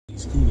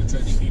with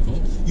trendy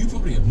people, you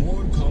probably have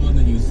more in common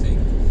than you think.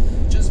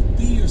 Just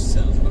be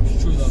yourself, and I'm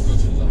sure they'll grow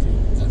to love you.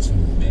 That's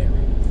from Mary,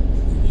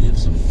 who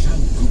lives on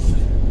Camp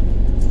Cookman.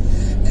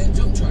 And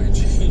don't try and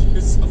change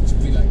yourself to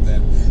be like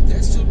them.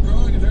 They're still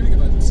growing and learning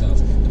about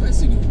themselves. The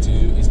best thing you can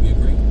do is be a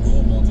great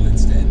role model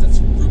instead. That's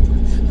from Rupert.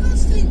 And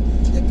that's the thing,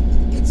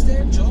 like, it's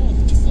their job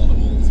to follow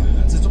all the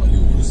fads. It's not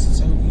yours,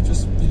 so you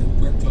just,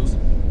 wear clothes.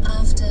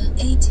 After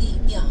 80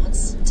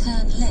 yards,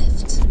 turn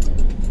left.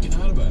 Get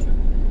out about it.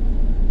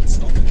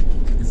 Stop it.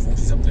 You're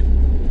 40-something.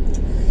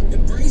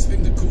 Embrace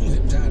being the cool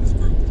hip dad of the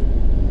group.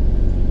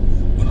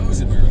 When I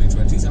was in my early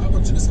 20s, I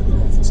worked in a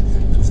similar office.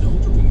 There was an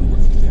older woman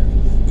working there.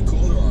 We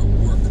called her our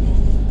work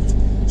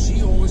mom.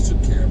 She always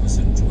took care of us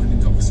and joined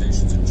in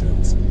conversations and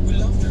jokes. We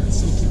loved her and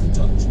still keep in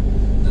touch.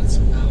 That's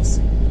from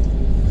Alison.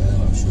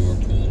 Well, I'm sure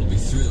Paul will be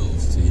thrilled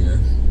to hear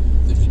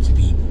that he could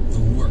be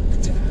the work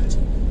dad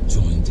who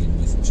joined in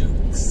with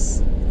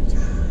jokes.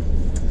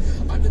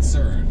 I'm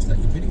concerned that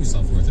you're pitting your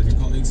self-worth on your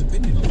colleague's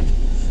opinion of you.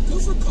 Go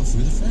for a coffee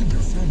with a friend or a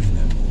family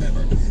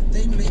member.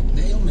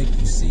 They'll make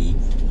you see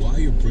why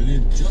you're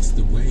brilliant just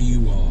the way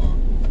you are.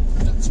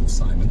 That's from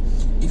Simon.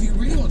 If you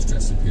really want to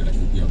dress and appear like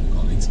your younger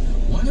colleagues,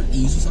 why not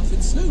ease yourself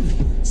in slowly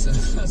so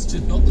as to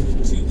not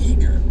look too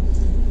eager?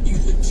 You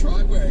could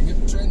try wearing a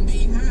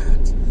trendy hat.